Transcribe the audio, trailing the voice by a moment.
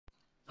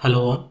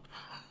Hello,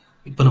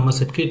 இப்போ நம்ம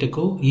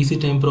ZKTeco easy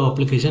time bro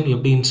application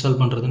எப்படி இன்ஸ்டால்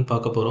பண்ணுறதுன்னு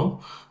பார்க்க போகிறோம்.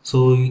 ஸோ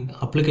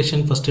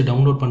அப்ளிகேஷன் ஃபஸ்ட்டு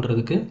டவுன்லோட்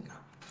பண்ணுறதுக்கு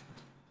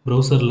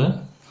ப்ரௌசரில்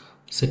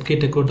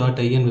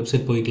ZKTeco.in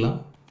வெப்சைட் போய்க்கலாம்.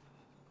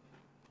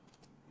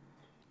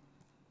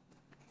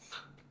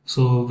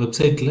 ஸோ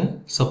வெப்சைட்டில்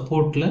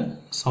சப்போர்ட்டில்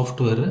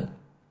சாஃப்ட்வேரு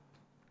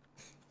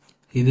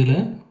இதில்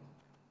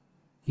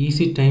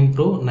easy time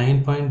bro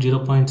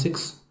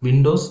 9.0.6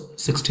 Windows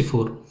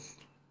 64.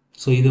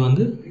 So இது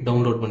வந்து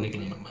டவுன்லோட்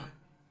பண்ணிக்கலாம் நம்ம.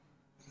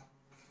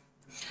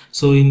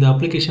 ஸோ இந்த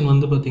அப்ளிகேஷன்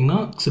வந்து பார்த்திங்கன்னா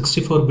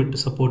 64 bit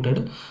supported.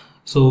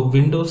 So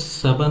Windows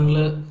 7ல்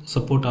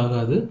support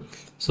ஆகாது.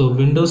 ஸோ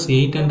விண்டோஸ்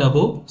 8 அண்ட்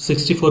அபோவ்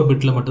 64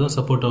 பிட்டில் மட்டும்தான்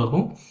சப்போர்ட்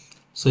ஆகும்.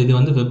 ஸோ இது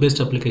வந்து web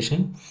based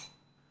application.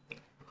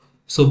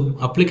 So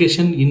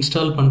application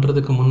install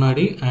பண்ணுறதுக்கு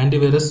முன்னாடி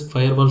ஆன்டிவைரஸ்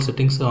ஃபயர்வால்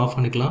செட்டிங்ஸ் ஆஃப்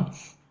பண்ணிக்கலாம்.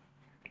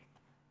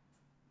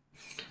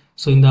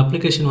 ஸோ இந்த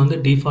அப்ளிகேஷன் வந்து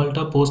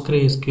டிஃபால்ட்டாக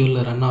PostgreSQL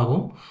ரன்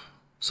ஆகும்.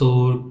 ஸோ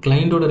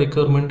கிளைண்டோட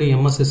ரெக்குயர்மெண்ட்டு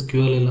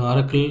MSSQL இல்லை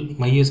Oracle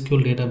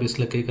MySQL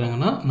டேட்டாபேஸில்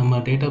கேட்குறாங்கன்னா நம்ம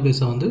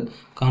டேட்டாபேஸை வந்து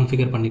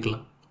கான்ஃபிகர்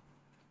பண்ணிக்கலாம்.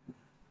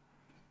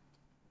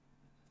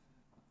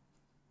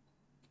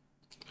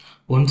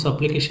 ஒன்ஸ்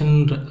அப்ளிகேஷன்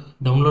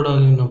டவுன்லோட்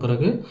ஆகின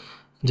பிறகு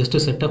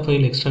ஜஸ்ட்டு செட்டப்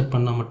ஃபைல் எக்ஸ்ட்ராக்ட்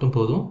பண்ணால் மட்டும்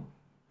போதும்,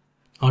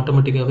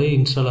 ஆட்டோமேட்டிக்காகவே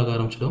இன்ஸ்டால் ஆக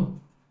ஆரம்பிச்சிடும்.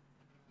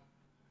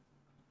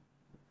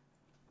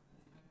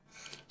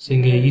 ஸோ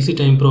இங்கே ஈஸி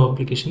டைம் ப்ரோ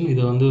அப்ளிகேஷன்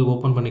இதை வந்து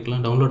ஓப்பன்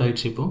பண்ணிக்கலாம். டவுன்லோட்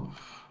ஆகிடுச்சு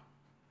இப்போது.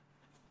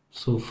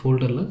 ஸோ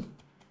ஃபோல்டரில்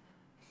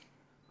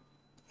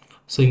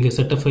ஸோ இங்கே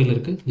செட்டப் ஃபைல்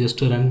இருக்குது,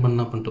 ஜஸ்ட்டு ரன்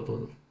பண்ணால் பண்ணிட்டு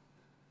போதும்.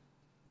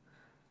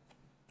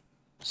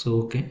 So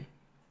okay,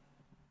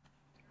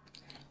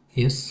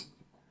 S.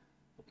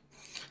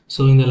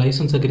 ஸோ இந்த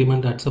லைசன்ஸ்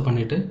அக்ரிமெண்ட் அக்செப்ட்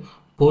பண்ணிவிட்டு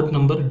போர்ட்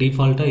நம்பர்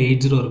டிஃபால்ட்டாக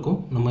 80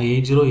 இருக்கும். நம்ம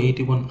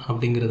 8081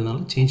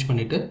 அப்படிங்கிறதுனால சேஞ்ச்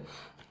பண்ணிவிட்டு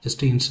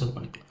ஜஸ்ட்டு இன்ஸ்டால்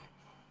பண்ணிக்கலாம்.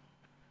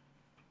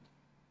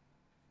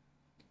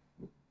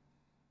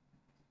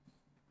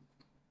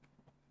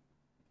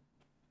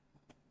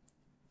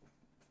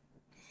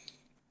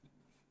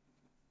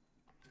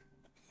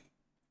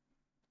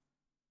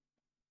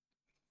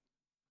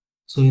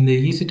 ஸோ இந்த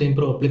easy time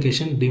bro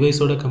application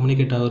டிவைஸோட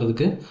communicate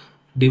ஆகிறதுக்கு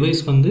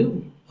டிவைஸ் வந்து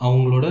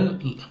அவங்களோட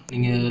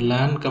நீங்கள்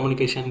லேன்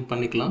கம்யூனிகேஷன்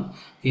பண்ணிக்கலாம்.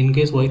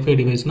 இன்கேஸ் ஒய்ஃபை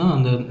டிவைஸ்னால்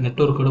அந்த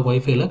நெட்வொர்க்கோட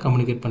ஒய்ஃபைல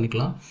கம்யூனிகேட்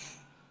பண்ணிக்கலாம்.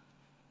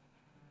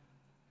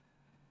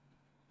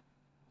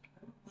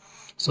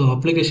 ஸோ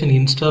அப்ளிகேஷன்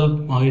இன்ஸ்டால்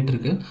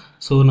ஆகிட்டுருக்கு.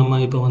 ஸோ நம்ம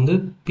இப்போ வந்து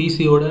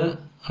பிசியோட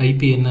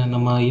ஐபி என்ன,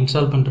 நம்ம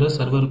இன்ஸ்டால் பண்ணுற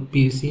server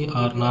PC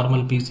R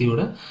normal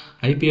பிசியோட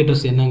IP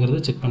address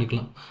என்னங்கிறத செக்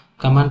பண்ணிக்கலாம்.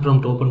 கமாண்ட்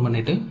ப்ராம்ப்ட் ஓப்பன்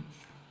பண்ணிவிட்டு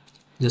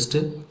ஜஸ்ட்டு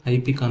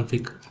ஐபி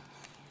கான்ஃபிக்.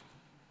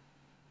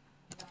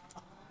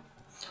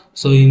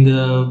 ஸோ இந்த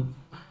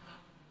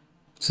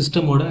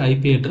சிஸ்டமோட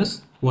ஐபி அட்ரஸ்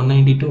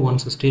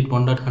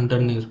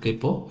 192.168.1.100 இருக்குது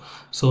இப்போது.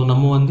 ஸோ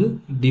நம்ம வந்து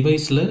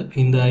டிவைஸில்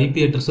இந்த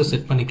ஐபி அட்ரஸை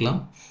செட் பண்ணிக்கலாம்.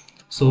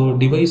 ஸோ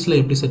டிவைஸில்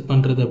எப்படி செட்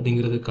பண்ணுறது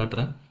அப்படிங்கிறது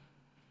காட்டுறேன்.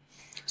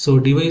 ஸோ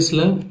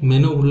டிவைஸில்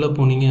மெனு உள்ளே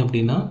போனீங்க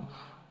அப்படின்னா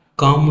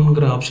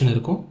காம்ங்கிற ஆப்ஷன்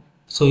இருக்கும்.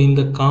 ஸோ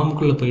இந்த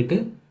காம்குள்ளே போயிட்டு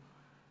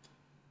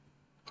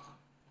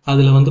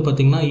அதில் வந்து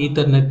பார்த்திங்கன்னா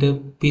Ethernet,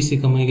 PC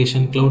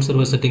communication, cloud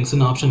server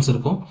செட்டிங்ஸ்னு options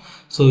இருக்கும்.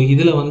 ஸோ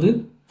இதில் வந்து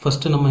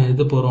ஃபஸ்ட்டு நம்ம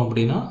எது போகிறோம்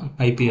அப்படின்னா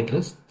ஐபி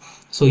அட்ரஸ்.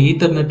 ஸோ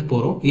ஈத்தர்நெட்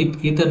போகிறோம்.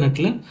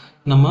 ஈத்தர்நெட்டில்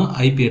நம்ம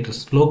IP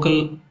address local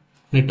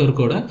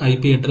நெட்வொர்க்கோட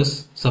IP address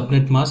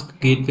subnet mask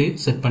gateway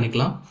set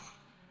பண்ணிக்கலாம்.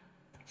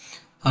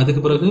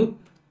 அதுக்கு பிறகு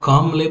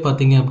காம்லே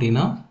பார்த்தீங்க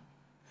அப்படின்னா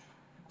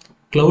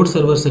க்ளவுட்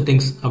சர்வர்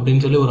செட்டிங்ஸ்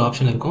அப்படின்னு சொல்லி ஒரு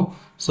ஆப்ஷன் இருக்கும்.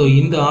 ஸோ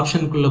இந்த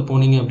ஆப்ஷனுக்குள்ளே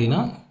போனீங்க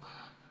அப்படின்னா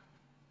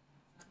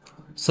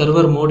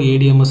சர்வர் மோட்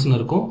ADMSன்னு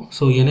இருக்கும்.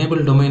 ஸோ எனேபிள்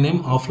டொமைன் நேம்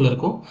ஆஃபில்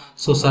இருக்கும்.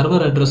 ஸோ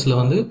சர்வர் அட்ரஸில்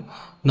வந்து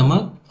நம்ம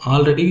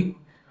ஆல்ரெடி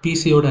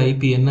பிசியோட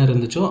ஐபி என்ன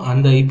இருந்துச்சோ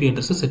அந்த ஐபி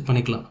அட்ரஸை செட்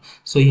பண்ணிக்கலாம்.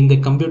 ஸோ இந்த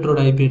கம்ப்யூட்டரோட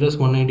ஐபி அட்ரஸ்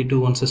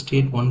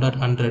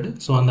 192.168.1.100.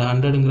 ஸோ அந்த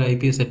 100ங்கிற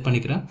ஐபியை செட்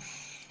பண்ணிக்கிறேன்.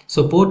 ஸோ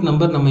போர்ட்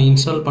நம்பர் நம்ம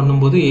இன்ஸ்டால்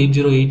பண்ணும்போது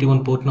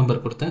 8081 போர்ட்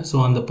நம்பர் கொடுத்தேன். ஸோ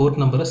அந்த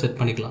போர்ட் நம்பரை செட்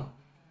பண்ணிக்கலாம்.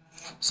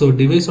 ஸோ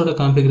டிவைஸோட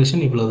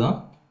கான்ஃபிகரேஷன் இவ்வளோ தான்.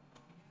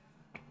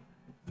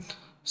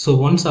 ஸோ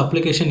ஒன்ஸ்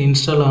அப்ளிகேஷன்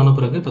இன்ஸ்டால் ஆன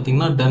பிறகு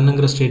பார்த்திங்கன்னா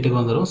டன்னுங்கிற ஸ்டேட்டுக்கு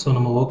வந்துடும். ஸோ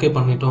நம்ம ஓகே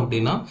பண்ணிட்டோம்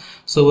அப்படின்னா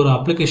ஸோ ஒரு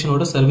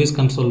அப்ளிகேஷனோட சர்வீஸ்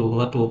கன்சோல்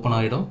ஓப்பன்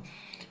ஆகிடும்.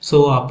 ஸோ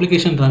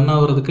அப்ளிகேஷன் ரன்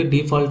ஆகிறதுக்கு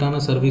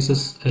டிஃபால்ட்டான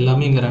சர்வீசஸ்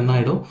எல்லாமே இங்கே ரன்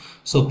ஆகிடும்.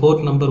 ஸோ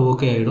போர்ட் நம்பர்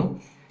ஓகே ஆகிடும்.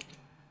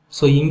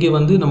 ஸோ இங்கே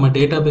வந்து நம்ம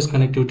டேட்டாபேஸ்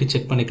கனெக்டிவிட்டி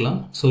செக் பண்ணிக்கலாம்.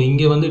 ஸோ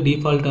இங்கே வந்து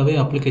டிஃபால்ட்டாகவே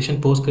அப்ளிகேஷன்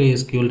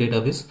PostgreSQL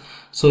டேட்டாபேஸ்.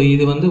 ஸோ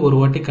இது வந்து ஒரு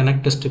வாட்டி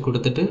கனெக்ட் டெஸ்ட்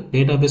கொடுத்துட்டு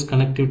டேட்டாபேஸ்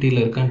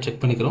கனெக்டிவிட்டியில் இருக்கான்னு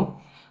செக் பண்ணிக்கிறோம்.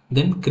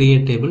 தென்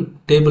கிரியேட்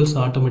டேபிள்ஸ்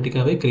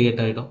ஆட்டோமேட்டிக்காகவே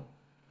கிரியேட் ஆகிடும்.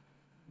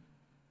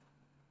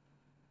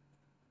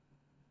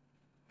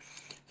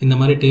 இந்த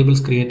மாதிரி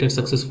டேபிள்ஸ் கிரியேட்டட்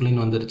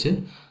சக்ஸஸ்ஃபுல்லின்னு வந்துருச்சு.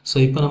 ஸோ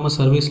இப்போ நம்ம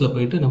சர்வீஸில்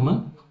போயிட்டு நம்ம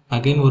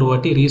அகைன் ஒரு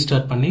வாட்டி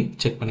ரீஸ்டார்ட் பண்ணி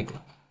செக்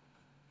பண்ணிக்கலாம்.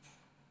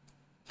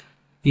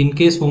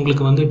 இன்கேஸ்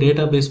உங்களுக்கு வந்து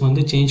டேட்டாபேஸ்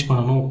வந்து சேஞ்ச்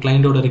பண்ணணும்,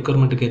 கிளைண்டோட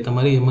ரெக்குயர்மெண்ட்டுக்கு ஏற்ற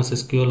மாதிரி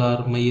MSSQL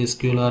ஆர்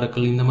MySQL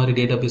Oracle இந்த மாதிரி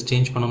டேட்டாபேஸ்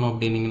சேஞ்ச் பண்ணணும்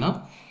அப்படின்னிங்கன்னா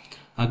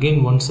அகைன்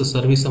ஒன்ஸ்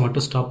சர்வீஸை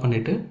மட்டும் ஸ்டாப்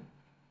பண்ணிவிட்டு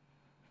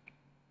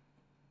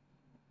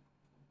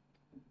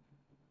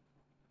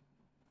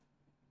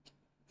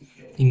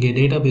இங்கே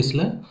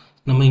டேட்டாபேஸில்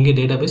நம்ம இங்கே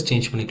டேட்டாபேஸ்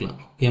சேஞ்ச் பண்ணிக்கலாம்.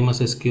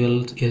 MSSQL,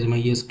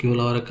 MySQL,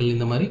 Oracle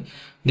இந்த மாதிரி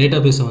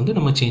டேட்டாபேஸை வந்து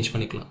நம்ம சேஞ்ச்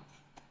பண்ணிக்கலாம்.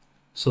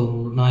 ஸோ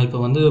நான் இப்போ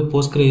வந்து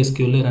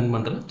PostgreSQL ரன்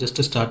பண்ணுறேன்.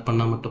 ஜஸ்ட்டு ஸ்டார்ட்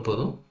பண்ணால் மட்டும்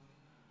போதும்.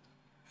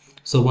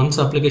 ஸோ ஒன்ஸ்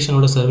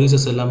அப்ளிகேஷனோட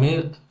சர்வீசஸ் எல்லாமே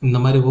இந்த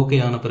மாதிரி ஓகே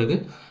ஆன பிறகு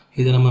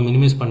இதை நம்ம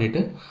மினிமைஸ்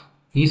பண்ணிவிட்டு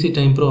ஈஸி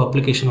டைம் ப்ரோ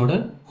அப்ளிகேஷனோட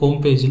ஹோம்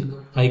பேஜில்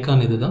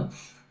ஐக்கான் இது தான்.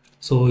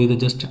 ஸோ இதை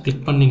ஜஸ்ட்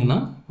கிளிக் பண்ணிங்கன்னா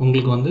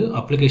உங்களுக்கு வந்து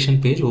அப்ளிகேஷன்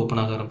பேஜ்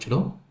ஓப்பன் ஆக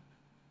ஆரம்பிச்சிடும்.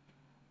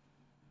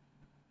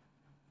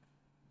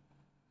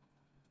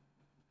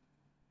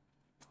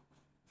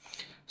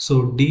 So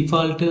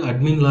default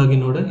admin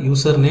லாகினோட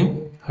user name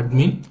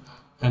admin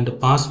and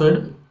password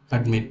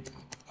admin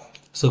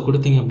so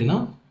கொடுத்தீங்க அப்படின்னா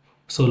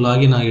ஸோ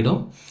லாகின்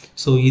ஆகிடும்.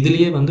 ஸோ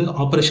இதுலேயே வந்து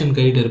ஆப்ரேஷன்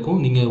கைடு இருக்கும்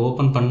நீங்கள்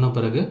ஓப்பன் பண்ண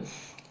பிறகு.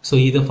 ஸோ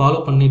இதை ஃபாலோ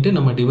பண்ணிவிட்டு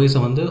நம்ம டிவைஸை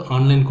வந்து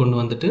ஆன்லைன் கொண்டு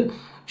வந்துட்டு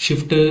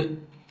ஷிஃப்ட்டு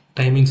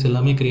டைமிங்ஸ்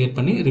எல்லாமே க்ரியேட்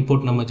பண்ணி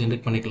ரிப்போர்ட் நம்ம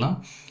ஜென்ரேட் பண்ணிக்கலாம்.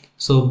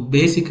 ஸோ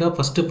பேசிக்காக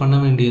ஃபஸ்ட்டு பண்ண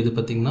வேண்டியது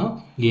பார்த்திங்கன்னா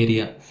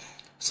ஏரியா.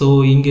 ஸோ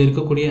இங்கே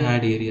இருக்கக்கூடிய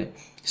add area.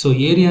 So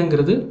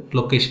ஏரியாங்கிறது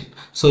location.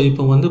 So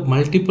இப்போ வந்து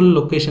மல்டிபிள்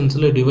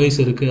லொக்கேஷன்ஸில் டிவைஸ்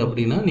இருக்குது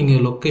அப்படின்னா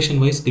நீங்கள்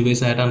location wise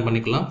device add on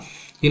பண்ணிக்கலாம்.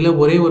 இல்லை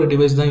ஒரே ஒரு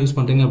டிவைஸ் தான் யூஸ்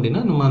பண்ணுறீங்க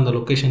அப்படின்னா நம்ம அந்த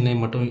லொக்கேஷன்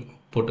நேம் மட்டும்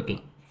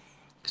போட்டுக்கலாம்.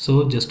 ஸோ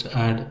ஜஸ்ட்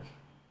ஆட்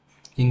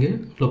இங்கே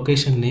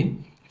location name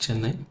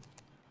Chennai,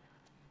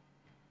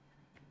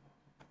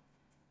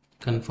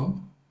 confirm.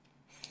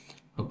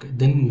 Okay,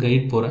 தென்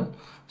கைட் போகிறேன்.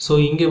 ஸோ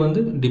இங்கே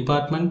வந்து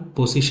டிபார்ட்மெண்ட்,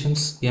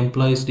 பொசிஷன்ஸ்,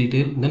 எம்ப்ளாயீஸ்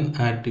டீட்டெயில், தென்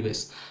ஆட்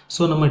டிவைஸ்.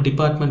 ஸோ நம்ம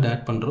டிபார்ட்மெண்ட்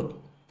ஆட் பண்ணுறோம்.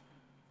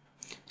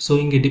 ஸோ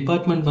இங்கே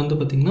டிபார்ட்மெண்ட் வந்து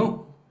பார்த்திங்கன்னா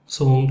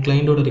ஸோ உங்கள்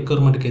கிளைண்டோட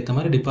ரெக்குயர்மெண்ட்டுக்கு ஏற்ற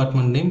மாதிரி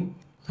டிபார்ட்மெண்ட் நேம்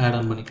ஆட்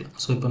ஆன் பண்ணிக்கலாம்.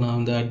 ஸோ இப்போ நான்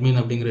வந்து அட்மின்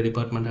அப்படிங்கிற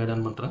டிபார்ட்மெண்ட் ஆட்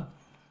ஆன் பண்ணுறேன்.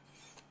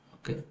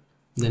 ஓகே,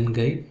 தென்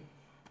கைட்,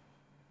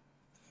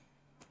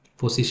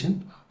 பொசிஷன்.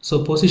 ஸோ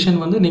பொசிஷன்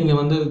வந்து நீங்கள்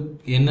வந்து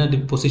என்ன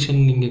பொசிஷன்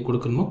நீங்கள்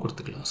கொடுக்கணுமோ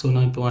கொடுத்துக்கலாம். ஸோ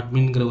நான் இப்போ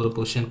அட்மின்ங்கிற ஒரு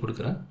பொசிஷன்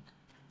கொடுக்குறேன்,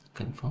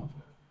 கன்ஃபார்ம்.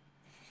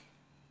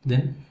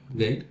 தென்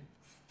guide,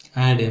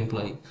 add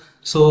employee.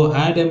 So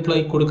add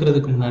employee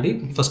கொடுக்கறதுக்கு முன்னாடி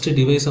ஃபஸ்ட்டு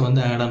டிவைஸை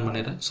வந்து ஆட் ஆன்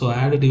பண்ணிடுறேன். ஸோ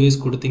ஆட் டிவைஸ்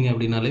கொடுத்தீங்க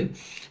அப்படின்னாலே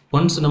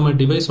ஒன்ஸ் நம்ம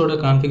டிவைஸோட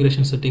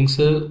கான்ஃபிகரேஷன்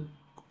செட்டிங்ஸு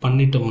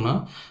பண்ணிட்டோம்னா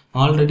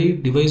ஆல்ரெடி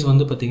டிவைஸ்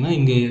வந்து பார்த்திங்கன்னா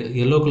இங்கே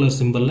எல்லோ கலர்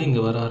சிம்பிளில்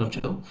இங்கே வர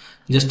ஆரம்பிச்சிடும்.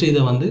 ஜஸ்ட்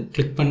இதை வந்து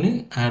கிளிக் பண்ணி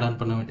ஆட் ஆன்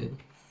பண்ண வேண்டியது.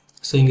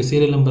 ஸோ இங்கே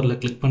சீரியல் நம்பரில்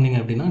கிளிக் பண்ணிங்க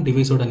அப்படின்னா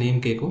டிவைஸோட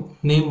நேம் கேட்கும்.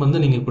 நேம் வந்து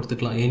நீங்கள்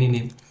கொடுத்துக்கலாம், எனி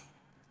நேம்.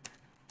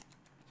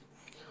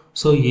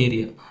 ஸோ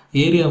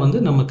ஏரியா வந்து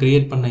நம்ம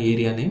க்ரியேட் பண்ண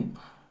ஏரியா நேம்.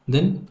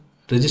 தென்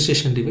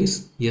registration device,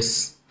 S.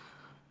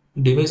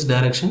 Device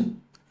direction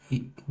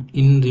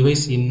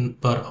device இன்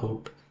பார்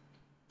அவுட்,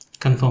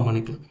 கன்ஃபார்ம்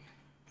பண்ணிக்கலாம்.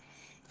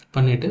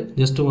 பண்ணிவிட்டு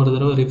ஜஸ்ட்டு ஒரு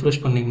தடவை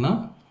ரிஃப்ரெஷ் பண்ணிங்கன்னா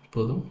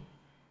போதும்.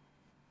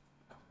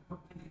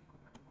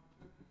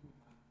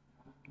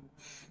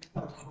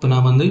 இப்போ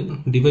நான் வந்து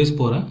டிவைஸ்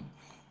போகிறேன்.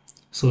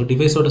 ஸோ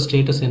டிவைஸோட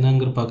ஸ்டேட்டஸ்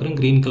என்னங்கிற பார்க்குறேன்,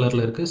 க்ரீன்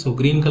கலரில் இருக்குது. ஸோ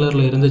க்ரீன்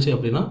கலரில் இருந்துச்சு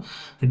அப்படின்னா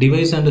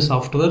டிவைஸ் அண்ட்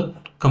சாஃப்ட்வேர்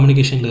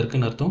கம்யூனிகேஷனில்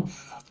இருக்குதுன்னு அர்த்தம்.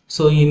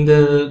 ஸோ இந்த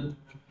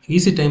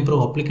ஈஸி டைம் ப்ரோ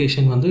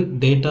அப்ளிகேஷன் வந்து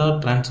டேட்டா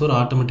ட்ரான்ஸ்ஃபர்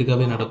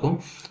ஆட்டோமேட்டிக்காகவே நடக்கும்.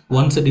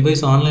 ஒன்ஸ்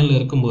டிவைஸ் ஆன்லைனில்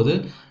இருக்கும்போது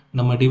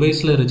நம்ம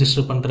டிவைஸில்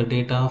ரெஜிஸ்டர் பண்ணுற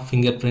டேட்டா,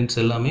 ஃபிங்கர் பிரிண்ட்ஸ்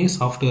எல்லாமே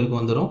சாஃப்ட்வேருக்கு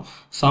வந்துடும்.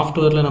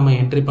 சாஃப்ட்வேரில் நம்ம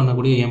என்ட்ரி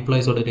பண்ணக்கூடிய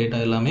எம்ப்ளாயிஸோட டேட்டா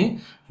எல்லாமே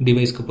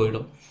டிவைஸ்க்கு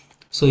போயிடும்.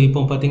 ஸோ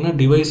இப்போ பார்த்திங்கன்னா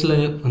டிவைஸில்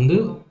வந்து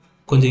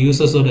கொஞ்சம்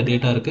யூசர்ஸோட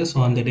டேட்டா இருக்குது.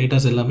 ஸோ அந்த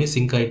டேட்டாஸ் எல்லாமே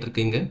சிங்க்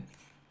ஆகிட்டுருக்கு இங்கே.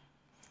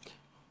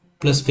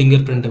 ப்ளஸ்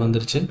ஃபிங்கர் பிரிண்ட்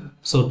வந்துருச்சு.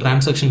 ஸோ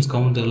டிரான்சாக்ஷன்ஸ்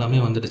கவுண்ட்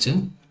எல்லாமே வந்துடுச்சு.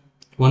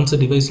 ஒன்ஸ்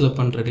டிவைஸில்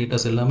பண்ணுற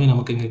டேட்டாஸ் எல்லாமே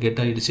நமக்கு இங்கே கெட்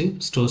ஆகிடுச்சு.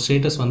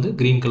 ஸ்டேட்டஸ் வந்து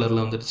க்ரீன்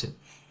கலரில் வந்துடுச்சு.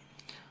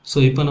 ஸோ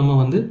இப்போ நம்ம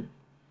வந்து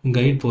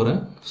கைட்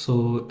போகிறேன். So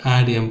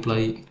add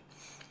employee.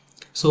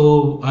 So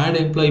add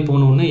employee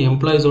போனோடனே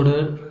எம்ப்ளாயிஸோட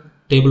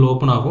டேபிள்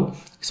ஓப்பன் ஆகும்.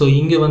 ஸோ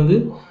இங்கே வந்து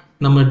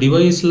நம்ம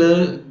டிவைஸில்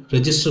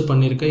ரெஜிஸ்டர்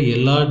பண்ணியிருக்க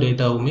எல்லா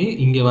டேட்டாவுமே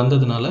இங்கே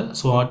வந்ததுனால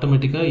ஸோ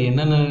ஆட்டோமேட்டிக்காக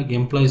என்னென்ன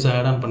employees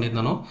add on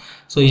பண்ணியிருந்தானோ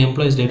so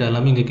employees data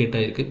எல்லாமே இங்கே கெட்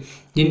ஆகிருக்கு.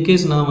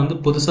 இன்கேஸ் நான் வந்து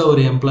புதுசாக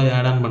ஒரு எம்ப்ளாயி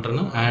ஆட் ஆன்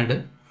பண்ணுறேன்னா ஆடு.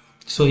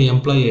 ஸோ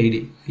எம்ப்ளாயி ஐடி,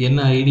 என்ன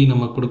ஐடி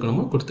நம்ம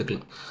கொடுக்கணுமோ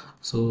கொடுத்துக்கலாம்.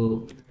 ஸோ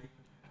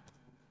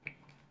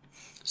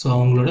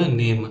அவங்களோட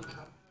நேமு.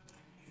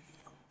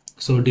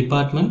 ஸோ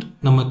டிபார்ட்மெண்ட்,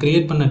 நம்ம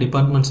க்ரியேட் பண்ண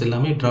டிபார்ட்மெண்ட்ஸ்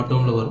எல்லாமே ட்ராப்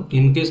டவுனில் வரும்.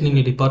 இன்கேஸ்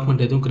நீங்கள்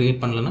டிபார்ட்மெண்ட் எதுவும்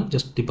க்ரியேட் பண்ணலன்னா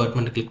ஜஸ்ட்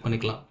டிபார்ட்மெண்ட் கிளிக்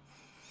பண்ணிக்கலாம்.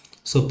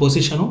 So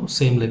பொசிஷனும்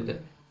same like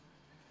that.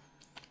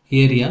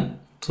 Area,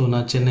 so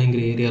நான்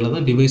சென்னைங்கிற ஏரியாவில்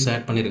தான் டிவைஸ்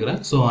ஆட்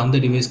பண்ணியிருக்கிறேன். ஸோ அந்த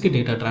டிவைஸ்க்கு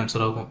டேட்டா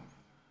ட்ரான்ஸ்ஃபர் ஆகும்,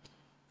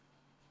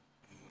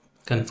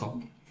 கன்ஃபார்ம்.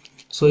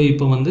 ஸோ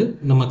இப்போ வந்து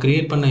நம்ம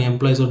க்ரியேட் பண்ண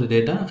எம்ப்ளாயிஸோட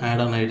டேட்டா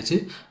ஆட் ஆன் ஆகிடுச்சு.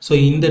 ஸோ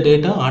இந்த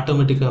டேட்டா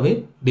ஆட்டோமேட்டிக்காகவே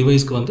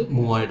டிவைஸ்க்கு வந்து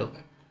மூவ் ஆகிடும்.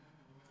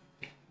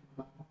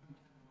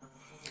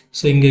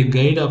 ஸோ இங்கே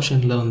கைட்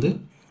ஆப்ஷனில் வந்து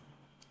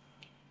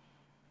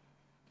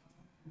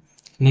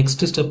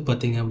நெக்ஸ்ட் ஸ்டெப்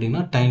பார்த்தீங்க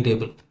அப்படின்னா டைம்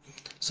டேபிள்.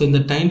 ஸோ இந்த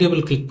டைம்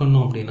டேபிள் கிளிக்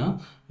பண்ணோம் அப்படின்னா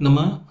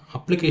நம்ம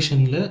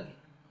அப்ளிகேஷனில்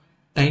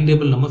டைம்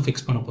டேபிள் நம்ம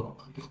ஃபிக்ஸ் பண்ண போகிறோம்.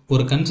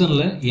 ஒரு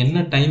கன்சர்னில்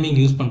என்ன டைமிங்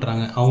யூஸ்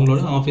பண்ணுறாங்க,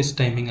 அவங்களோட office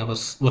timing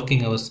hours,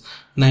 working hours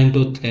 9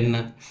 to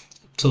 10,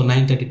 so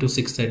 9:30 to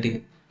 6:30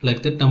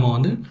 like that நம்ம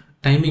வந்து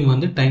டைமிங்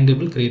வந்து டைம்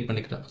டேபிள் க்ரியேட்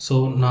பண்ணிக்கலாம். So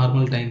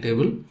normal time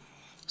table.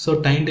 So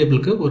time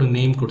டேபிளுக்கு ஒரு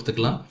நேம்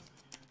கொடுத்துக்கலாம்,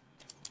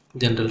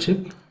 general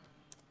shift.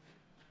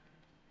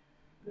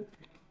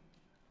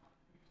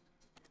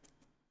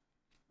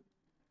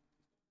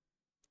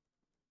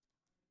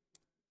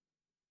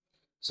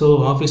 So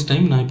office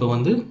time நான் இப்போ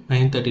வந்து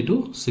 9:30 to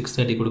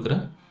 6:30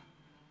 கொடுக்குறேன்.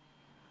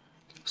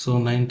 So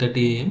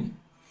 9:30 AM.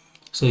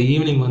 ஸோ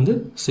ஈவினிங் வந்து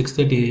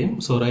 6:30 AM.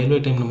 ஸோ ரயில்வே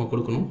டைம் நம்ம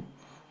கொடுக்கணும்.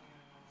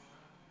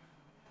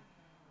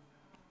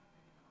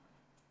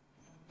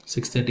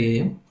 6:30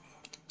 AM.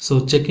 So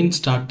check in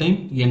start time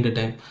end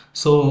time.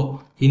 So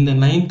இந்த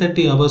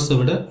 9:30 ஹவர்ஸை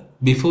விட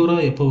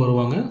பிஃபோராக எப்போ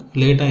வருவாங்க,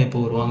 லேட்டாக எப்போ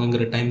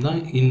வருவாங்கங்கிற டைம் தான்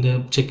இந்த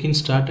check in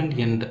start and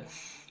end.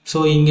 So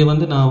இங்கே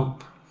வந்து நான்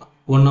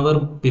 1 hour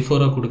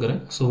பிஃபோராக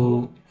கொடுக்குறேன். ஸோ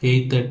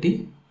 8:30.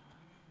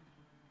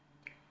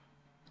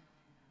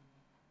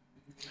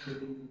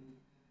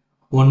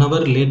 1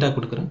 hour லேட்டாக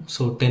கொடுக்குறேன்.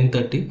 So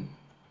 10:30.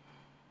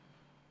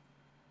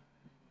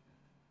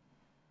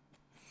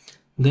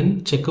 Then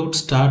check out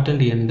start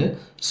and end.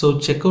 So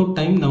check out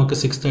time நமக்கு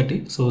 6:30.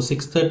 ஸோ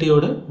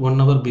 6:30யோட 1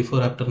 hour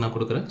பிஃபோர் ஆஃப்டர் நான்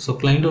கொடுக்குறேன். ஸோ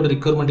கிளைண்ட்டோட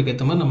ரிக்வயர்மெண்ட்டுக்கு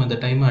ஏற்ற மாதிரி நம்ம இந்த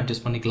டைமை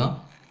அட்ஜஸ்ட் பண்ணிக்கலாம்.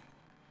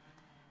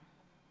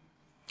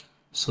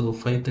 ஸோ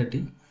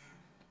 5:30.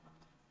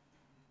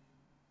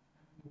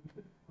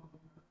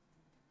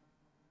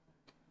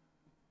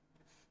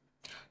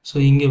 ஸோ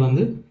இங்கே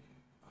வந்து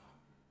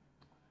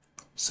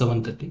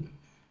 7:30.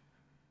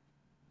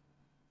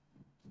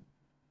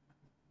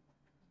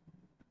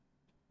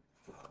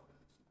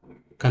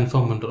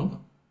 கன்ஃபார்ம் பண்ணுறோம்.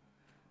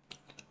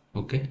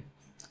 ஓகே.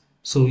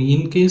 ஸோ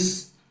இன்கேஸ்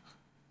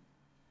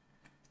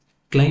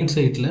கிளைண்ட்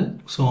சைட்டில்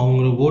ஸோ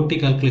அவங்களோட ஓடி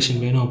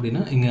கால்குலேஷன் வேணும்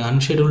அப்படின்னா இங்கே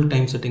அன்ஷெடியூல்ட்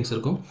டைம் செட்டிங்ஸ்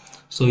இருக்கும்.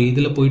 ஸோ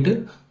இதில் போயிட்டு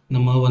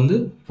நம்ம வந்து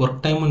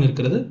ஒர்க் டைம்னு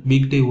இருக்கிறத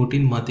வீக் டே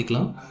ஓட்டின்னு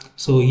மாற்றிக்கலாம்.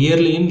 ஸோ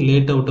இயர்லி இன்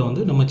லேட் அவுட்டை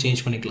வந்து நம்ம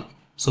சேஞ்ச் பண்ணிக்கலாம்.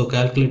 ஸோ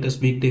கால்குலேட்டர்ஸ்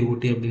வீக் டே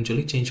ஓட்டி அப்படின்னு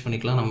சொல்லி சேஞ்ச்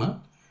பண்ணிக்கலாம் நம்ம.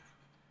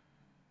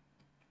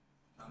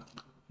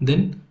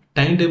 தென்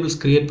டைம்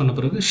டேபிள்ஸ் க்ரியேட் பண்ண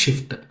பிறகு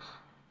ஷிஃப்ட்.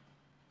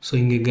 ஸோ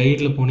இங்கே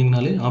கைடில்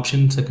போனீங்கனாலே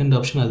ஆப்ஷன் செகண்ட்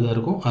ஆப்ஷன் அதுதான்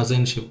இருக்கும்,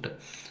 அசைன் ஷிஃப்ட்.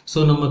 ஸோ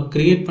நம்ம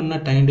க்ரியேட் பண்ண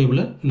டைம்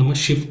டேபிளை நம்ம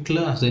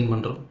ஷிஃப்டில் அசைன்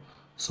பண்ணுறோம்.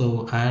 So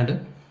add.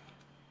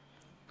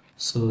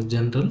 So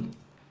general.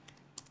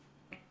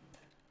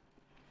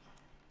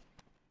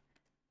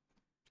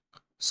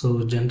 So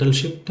general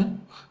shift.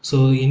 So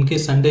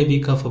in case Sunday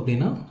week of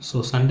அப்படின்னா ஸோ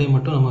சண்டே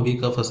மட்டும் நம்ம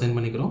வீக் ஆஃப் அசைன்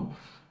பண்ணிக்கிறோம்.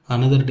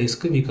 அனதர்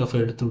டேஸ்க்கு வீக் ஆஃப்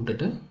எடுத்து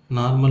விட்டுட்டு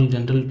நார்மல்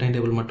ஜென்ரல் டைம்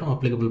டேபிள் மட்டும்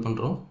அப்ளிகபிள்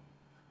பண்ணுறோம்.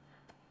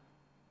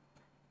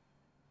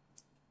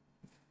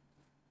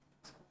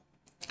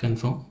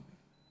 கன்ஃபார்ம்.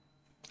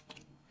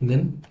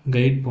 தென்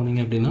கைட் போனீங்க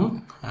அப்படின்னா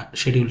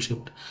ஷெடியூல்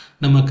ஷிஃப்ட்.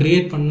 நம்ம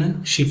க்ரியேட் பண்ண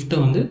ஷிஃப்ட்டை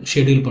வந்து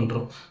ஷெடியூல்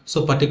பண்ணுறோம்.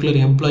 ஸோ பர்டிகுலர்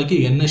எம்ப்ளாய்க்கு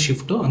என்ன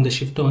ஷிஃப்ட்டோ அந்த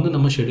ஷிஃப்ட்டை வந்து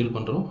நம்ம ஷெடியூல்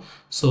பண்ணுறோம்.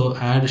 So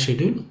add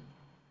schedule.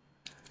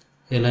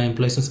 எல்லா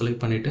எம்ப்ளாயிஸும்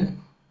செலக்ட் பண்ணிவிட்டு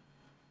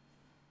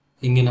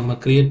இங்கே நம்ம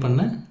க்ரியேட்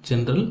பண்ண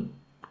ஜென்ரல்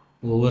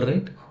ஓவர்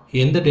ரைட்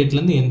எந்த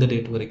டேட்லேருந்து எந்த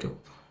டேட் வரைக்கும்.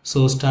 ஸோ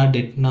ஸ்டார்ட்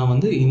டேட் நான்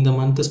வந்து இந்த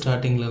மந்த்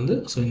ஸ்டார்டிங்லேருந்து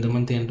ஸோ இந்த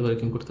மந்த் எண்ட்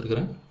வரைக்கும்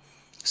கொடுத்துருக்குறேன்.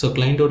 ஸோ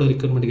கிளைண்ட்டோட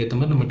ரிக்வயர்மெண்ட்டுக்கு ஏற்ற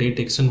மாதிரி நம்ம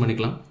டேட் எக்ஸ்டெண்ட்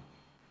பண்ணிக்கலாம்.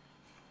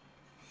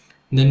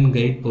 தென்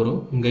கைட் போகிறோம்.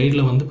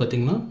 கைடில் வந்து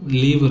பார்த்திங்கன்னா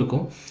லீவ்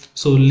இருக்கும்.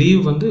 ஸோ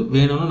லீவ் வந்து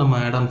வேணும்னா நம்ம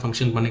ஆட் ஆன்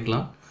ஃபங்க்ஷன்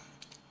பண்ணிக்கலாம்.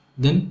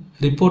 தென்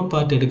ரிப்போர்ட்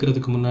பார்ட்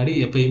எடுக்கிறதுக்கு முன்னாடி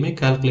எப்பயுமே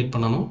கால்குலேட்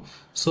பண்ணணும்.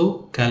 So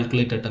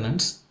calculate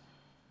attendance.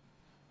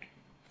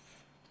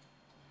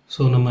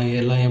 ஸோ நம்ம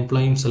எல்லா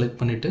எம்ப்ளாயும் செலக்ட்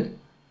பண்ணிவிட்டு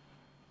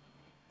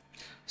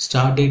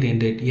ஸ்டார்ட் டேட்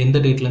எண்ட் டேட் எந்த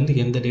டேட்லேருந்து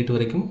எந்த டேட்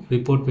வரைக்கும்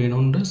ரிப்போர்ட்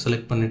வேணும்னு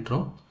select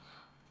பண்ணிட்டுறோம்.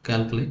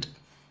 Calculate.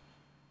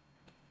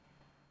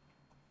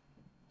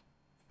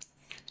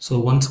 So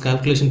once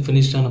calculation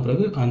finished ஆன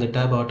பிறகு அந்த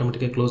டேப்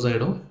ஆட்டோமேட்டிக்காக க்ளோஸ்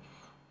ஆகிடும்.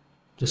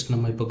 ஜஸ்ட்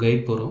நம்ம இப்போ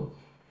கைட் போகிறோம்.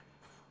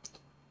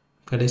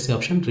 கடைசி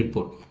ஆப்ஷன்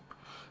ரிப்போர்ட்.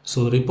 ஸோ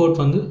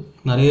ரிப்போர்ட் வந்து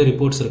நிறைய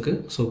ரிப்போர்ட்ஸ்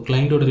இருக்குது. ஸோ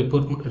கிளைண்ட்டோட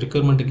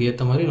ரிக்வயர்மெண்ட்டுக்கு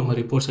ஏற்ற மாதிரி நம்ம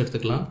ரிப்போர்ட்ஸ்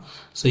எடுத்துக்கலாம்.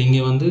 ஸோ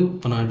இங்கே வந்து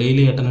இப்போ நான்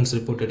டெய்லி அட்டண்டன்ஸ்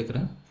ரிப்போர்ட்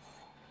எடுக்கிறேன்.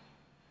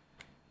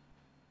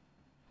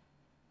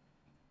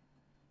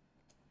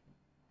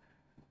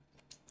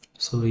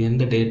 ஸோ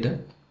எந்த டேட்டு,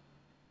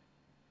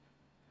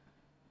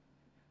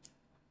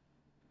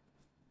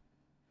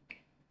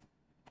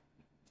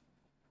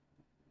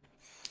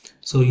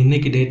 ஸோ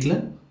இன்றைக்கி டேட்டில்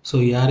ஸோ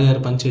யார்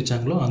யார் பஞ்ச்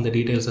வச்சாங்களோ அந்த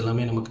டீட்டெயில்ஸ்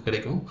எல்லாமே நமக்கு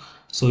கிடைக்கும்.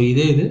 ஸோ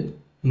இதே இது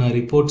நான்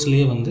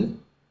ரிப்போர்ட்ஸ்லேயே வந்து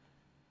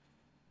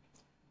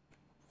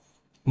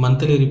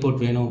மந்த்லி ரிப்போர்ட்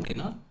வேணும்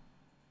அப்படின்னா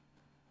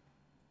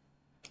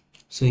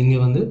ஸோ இங்கே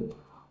வந்து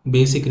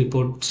பேசிக்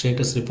ரிப்போர்ட்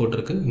ஸ்டேட்டஸ் ரிப்போர்ட்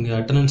இருக்குது. இங்கே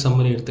அட்டண்டன்ஸ்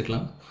சம்மரி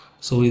எடுத்துக்கலாம்.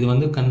 ஸோ இது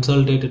வந்து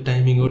கன்சால்டேட்டட்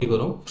டைமிங்கோடி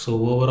வரும். ஸோ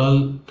ஓவரால்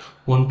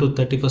 1 to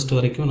 31st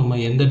வரைக்கும் நம்ம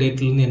எந்த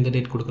டேட்லேருந்து எந்த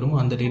டேட் கொடுக்குறோமோ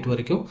அந்த டேட்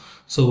வரைக்கும்.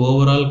 ஸோ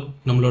ஓவரால்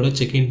நம்மளோட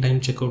check in time,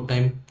 check out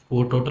time,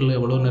 டோட்டலில்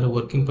எவ்வளோ நேரம்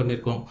ஒர்க்கிங்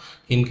பண்ணியிருக்கோம்,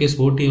 இன்கேஸ்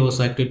ஓடி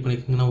ஹவர்ஸ் ஆக்டிவேட்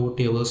பண்ணியிருக்கீங்கன்னா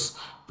ஓடி ஹவர்ஸ்,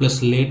 ப்ளஸ்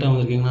லேட்டாக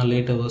வந்திருக்கீங்கன்னா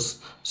late hours,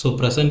 so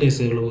present days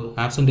எவ்வளவு,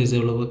 ஆப்சன்ட் டேஸ்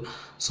எவ்வளவு,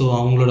 ஸோ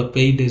அவங்களோட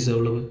பெய்ட் டேஸ்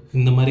எவ்வளவு,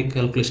 இந்த மாதிரி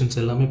கால்குலேஷன்ஸ்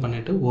எல்லாமே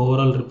பண்ணிவிட்டு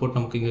ஓவரால் ரிப்போர்ட்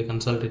நமக்கு இங்கே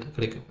கன்சால்டேட்டாக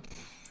கிடைக்கும்.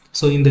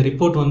 ஸோ இந்த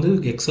ரிப்போர்ட் வந்து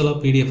எக்ஸலாக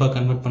பிடிஎஃபாக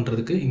கன்வெர்ட்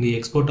பண்ணுறதுக்கு இங்கே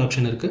எக்ஸ்போர்ட்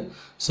ஆப்ஷன் இருக்குது.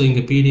 ஸோ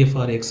இங்கே பிடிஎஃப்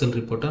ஆர் எக்ஸல்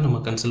ரிப்போர்ட்டாக நம்ம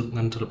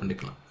கன்சல்ட்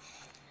பண்ணிக்கலாம்.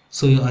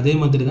 ஸோ அதே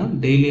மாதிரி தான்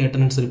டெய்லி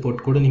அட்டண்டன்ஸ்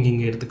ரிப்போர்ட் கூட நீங்கள்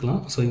இங்கே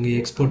எடுத்துக்கலாம். ஸோ இங்கே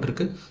எக்ஸ்போர்ட்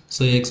இருக்குது.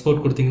 ஸோ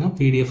எக்ஸ்போர்ட் கொடுத்தீங்கன்னா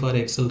பிடிஎஃப் ஆர்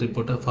எக்ஸல்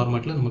ரிப்போர்ட்டாக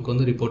ஃபார்மேட்டில் நமக்கு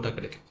வந்து ரிப்போர்ட்டாக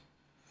கிடைக்கும்.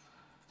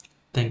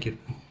 தேங்க்யூ.